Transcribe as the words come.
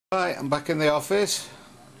Right, I'm back in the office,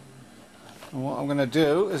 and what I'm going to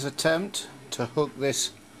do is attempt to hook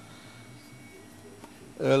this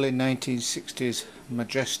early 1960s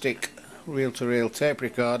Majestic reel-to-reel tape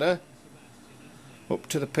recorder up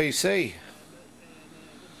to the PC.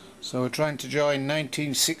 So we're trying to join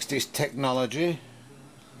 1960s technology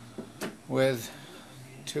with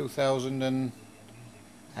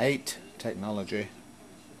 2008 technology.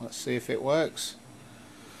 Let's see if it works.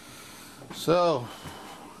 So,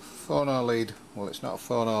 phono lead. Well, it's not a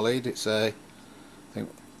phono lead, it's a I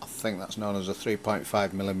think that's known as a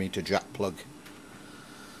 3.5mm jack plug.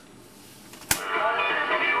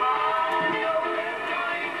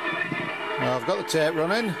 Now I've got the tape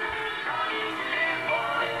running.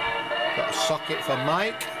 Got a socket for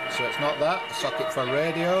mic, so it's not that. A socket for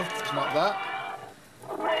radio, it's not that.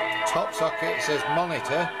 Top socket says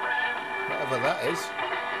monitor, whatever that is.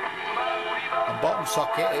 And bottom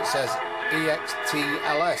socket it says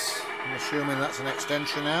EXTLS. I'm assuming that's an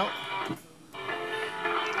extension out.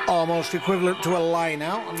 Almost equivalent to a line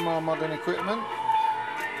out on more modern equipment.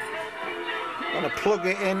 I'm going to plug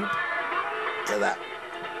it in to that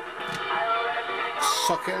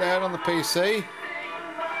socket there on the PC.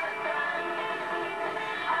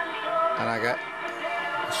 And I get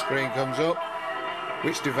a screen comes up.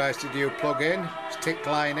 Which device did you plug in? It's tick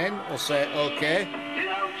line in. We'll say OK.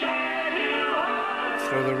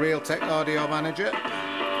 Through the Realtek Audio Manager,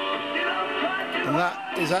 and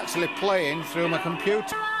that is actually playing through my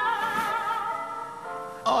computer.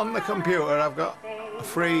 On the computer I've got a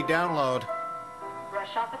free download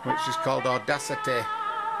which is called Audacity.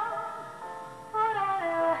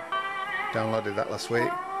 Downloaded that last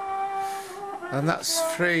week, and that's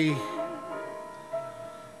free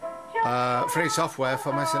software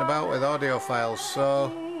for messing about with audio files.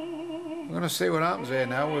 So I'm going to see what happens here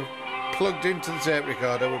now. We've plugged into the tape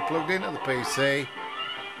recorder, we're plugged into the PC.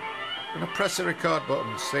 I'm going to press the record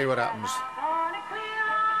button, see what happens.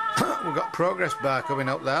 We've got progress bar coming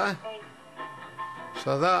up there,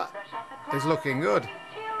 so that is looking good.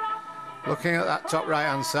 Looking at that top right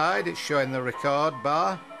hand side, it's showing the record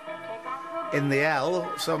bar in the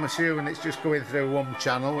L, so I'm assuming it's just going through one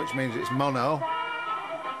channel, which means it's mono.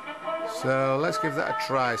 So let's give that a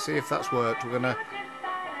try, see if that's worked. We're going to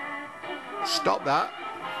stop that.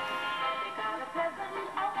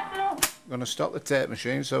 I'm going to stop the tape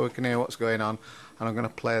machine so we can hear what's going on, and I'm going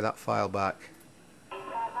to play that file back.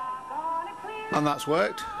 And that's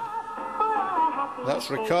worked. That's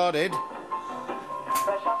recorded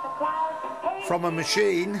from a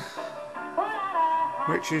machine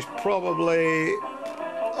which is probably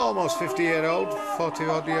almost 50-year-old,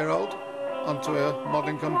 40-odd-year-old, onto a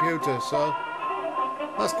modern computer. So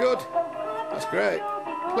that's good. That's great.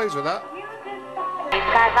 Pleased with that.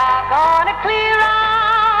 Skies are gonna clear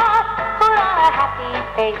up, put on a happy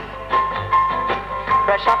face.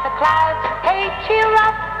 Brush off the clouds, hey, cheer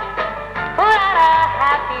up, put on a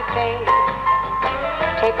happy face.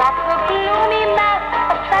 Take off the gloomy mask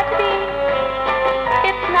of tragedy,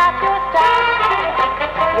 it's not your style.